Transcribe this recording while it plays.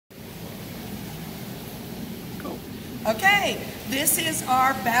Okay, this is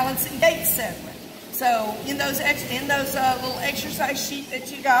our balance and gait segment. So in those little exercise sheet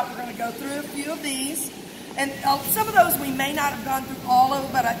that you got, we're going to go through a few of these. And some of those we may not have gone through all of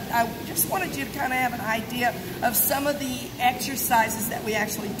them, but I just wanted you to kind of have an idea of some of the exercises that we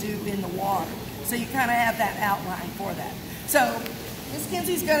actually do in the water. So you kind of have that outline for that. So Miss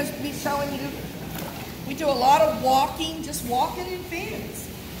Kinsey's going to be showing you, we do a lot of walking, just walking in fins.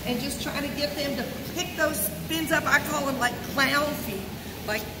 And just trying to get them to pick those fins up. I call them like clown feet.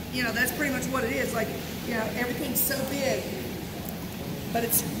 Like, you know, that's pretty much what it is. Like, you know, everything's so big. But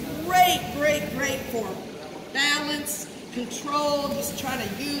it's great, great, great for balance, control, just trying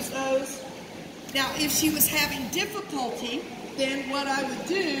to use those. Now, if she was having difficulty, then what I would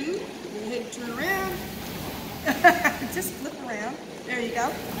do, go ahead and turn around. Just flip around. There you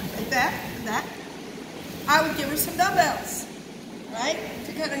go. Like that, and that. I would give her some dumbbells. Right?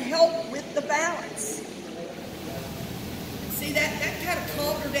 To kind of help with the balance. See, that kind of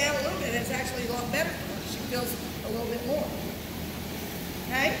calmed her down a little bit. It's actually a lot better for her. She feels a little bit more.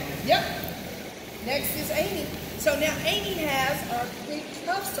 Okay? Yep. Next is Amy. So now Amy has our big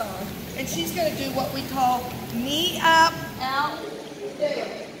cuffs on, and she's going to do what we call knee up, out, down.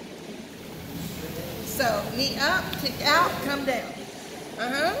 So knee up, kick out, come down.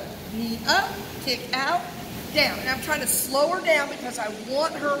 Knee up, kick out, down. And I'm trying to slow her down because I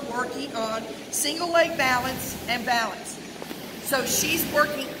want her working on single leg balance and balance. So she's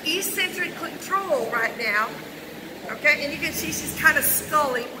working eccentric control right now. Okay, and you can see she's kind of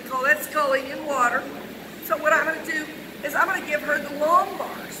sculling. We call that sculling in water. So what I'm going to do is I'm going to give her the long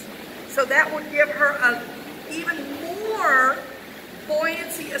bars. So that will give her a even more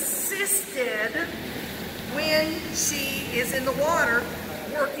buoyancy assisted when she is in the water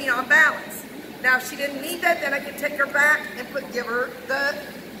working on balance. Now, if she didn't need that, then I can take her back and give her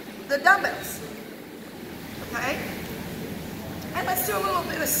the dumbbells. Okay? And let's do a little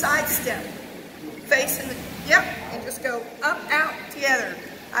bit of side step. Facing the, yep, and just go up, out, together.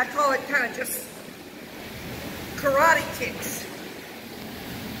 I call it kind of just karate kicks.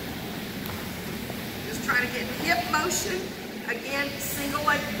 Just trying to get hip motion. Again, single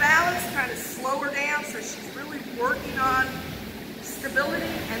leg balance, trying to slow her down so she's really working on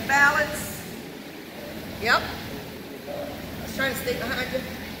stability and balance. Yep. Let's try to stay behind you.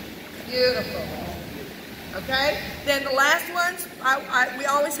 Beautiful. Okay? Then the last ones, we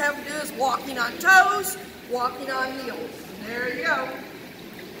always have to do is walking on toes, walking on heels. There you go.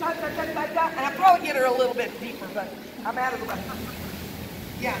 And I'll probably get her a little bit deeper, but I'm out of the way.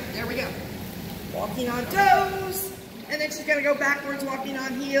 Yeah, there we go. Walking on toes, and then she's going to go backwards, walking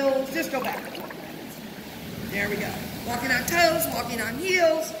on heels. Just go backwards. There we go. Walking on toes, walking on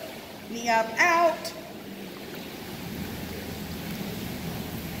heels, knee up, out.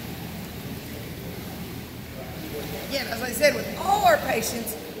 Again, as I said, with all our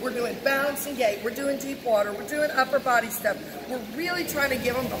patients, we're doing balance and gait, we're doing deep water, we're doing upper body stuff. We're really trying to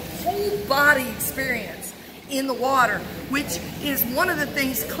give them the whole body experience in the water, which is one of the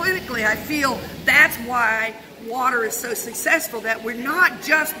things clinically I feel that's why water is so successful, that we're not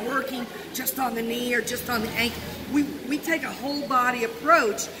just working just on the knee or just on the ankle. We take a whole body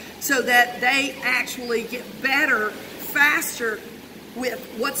approach so that they actually get better, faster with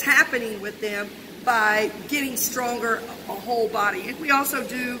what's happening with them by getting stronger a whole body. And we also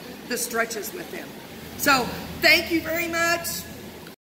do the stretches with them. So thank you very much.